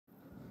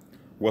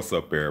What's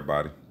up,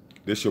 everybody?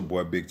 This your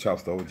boy Big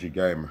Chops, the OG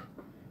Gamer.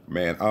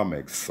 Man, I'm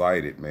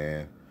excited,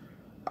 man.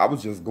 I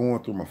was just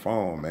going through my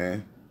phone,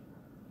 man.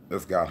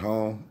 Just got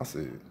home. I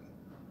said,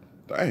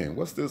 dang,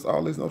 what's this?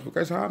 All these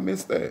notifications? How I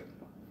missed that?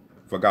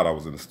 Forgot I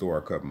was in the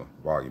store. I cut my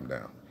volume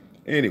down.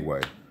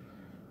 Anyway,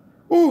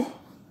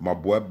 my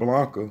boy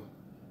Blanka,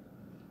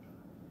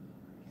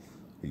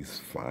 he's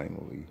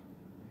finally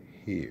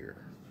here.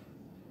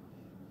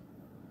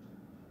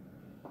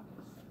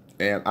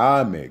 And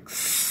I'm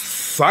excited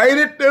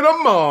that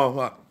I'm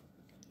on.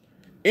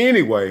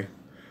 Anyway,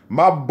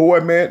 my boy,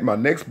 man, my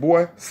next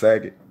boy,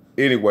 Saget.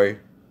 Anyway,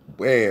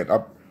 man,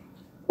 let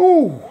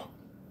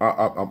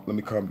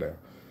me calm down.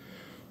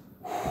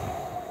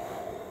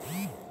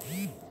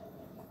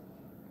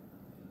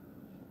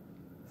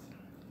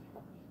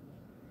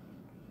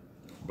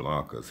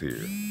 Blanka's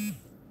here,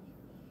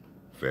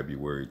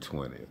 February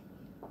 20th.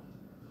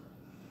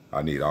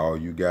 I need all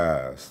you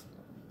guys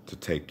to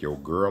take your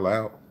girl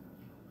out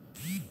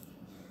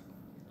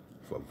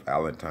for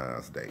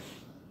Valentine's Day.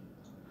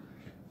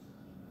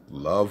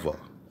 Love her,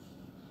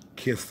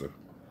 kiss her,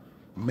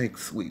 make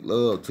sweet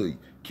love to you.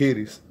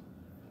 Kiddies,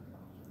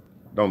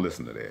 don't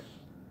listen to that.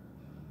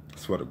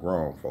 It's for the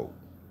grown folk.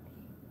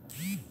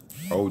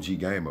 OG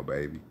Gamer,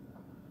 baby.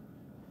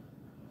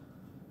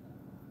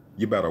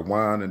 You better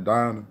wine and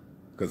dine her,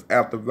 because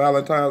after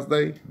Valentine's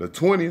Day, the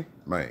 20th,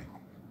 man,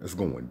 it's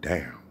going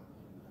down.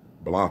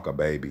 Blanka,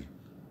 baby.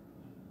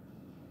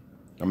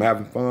 I'm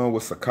having fun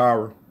with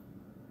Sakara.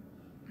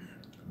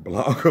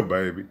 Blanka,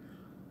 baby.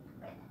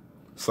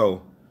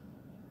 So,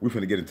 we're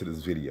finna get into this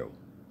video.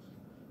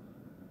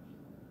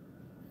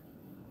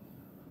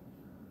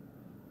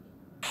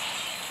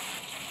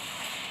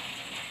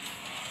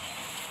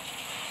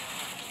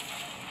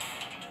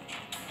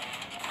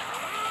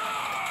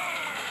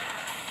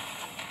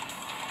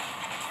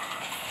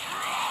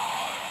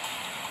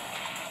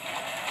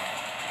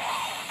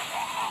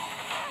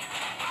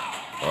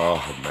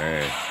 Oh,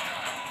 man.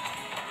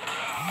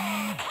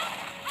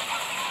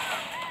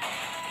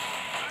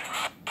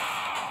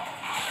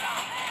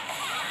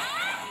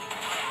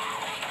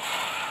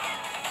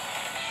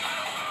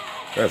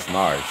 That's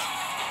nice.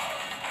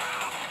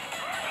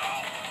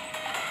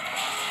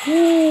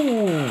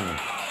 Woo.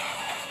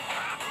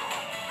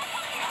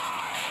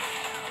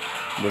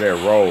 With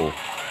that roll.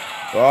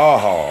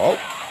 Oh.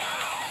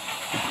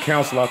 You can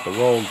cancel out the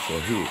rolls for a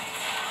hit.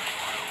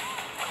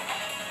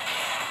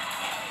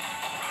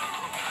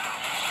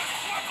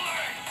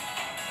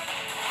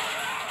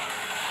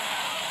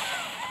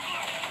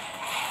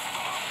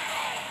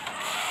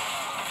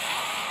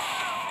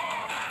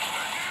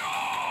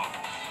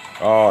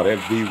 Oh, that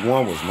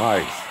V1 was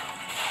nice.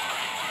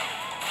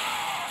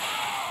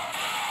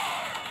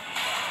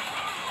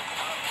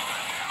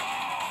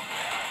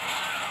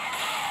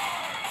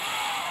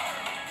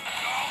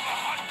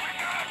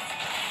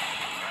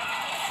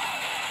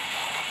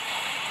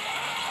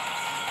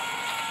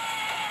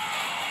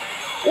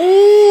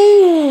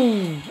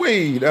 Ooh,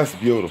 wee, that's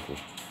beautiful.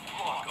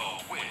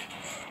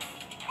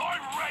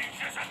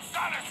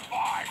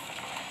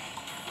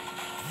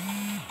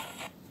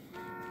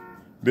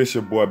 This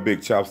your boy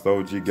Big Chops, the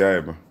OG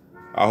Gamer.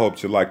 I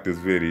hope you like this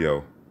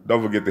video.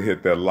 Don't forget to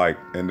hit that like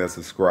and that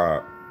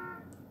subscribe.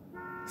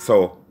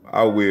 So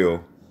I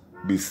will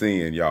be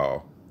seeing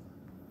y'all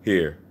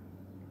here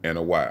in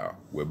a while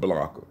with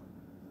Blanka.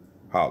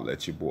 Holla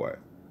at your boy.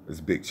 It's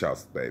Big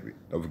Chops, baby.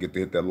 Don't forget to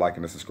hit that like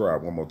and that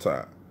subscribe one more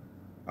time.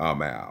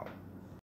 I'm out.